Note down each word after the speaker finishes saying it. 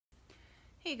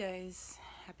Hey guys,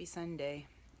 happy Sunday.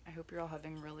 I hope you're all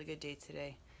having a really good day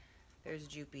today. There's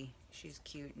Joopy. She's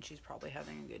cute and she's probably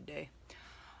having a good day.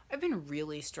 I've been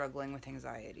really struggling with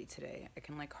anxiety today. I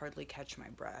can hardly catch my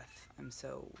breath. I'm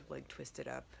so twisted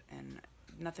up and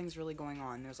nothing's really going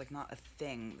on. There's not a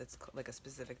thing that's like a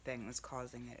specific thing that's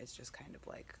causing it. It's just kind of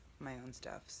my own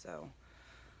stuff. So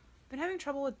I've been having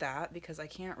trouble with that because I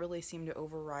can't really seem to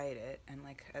override it, and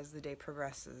as the day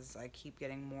progresses, I keep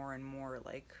getting more and more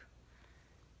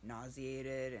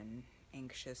nauseated and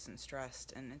anxious and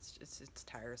stressed, and it's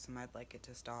tiresome. I'd like it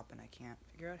to stop and I can't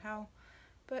figure out how.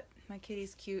 But my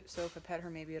kitty's cute, so if I pet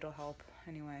her maybe it'll help.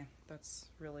 Anyway, that's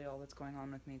really all that's going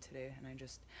on with me today, and I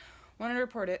just wanted to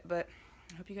report it. But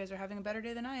I hope you guys are having a better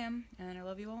day than I am, and I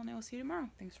love you all, and I will see you tomorrow.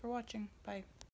 Thanks for watching. Bye.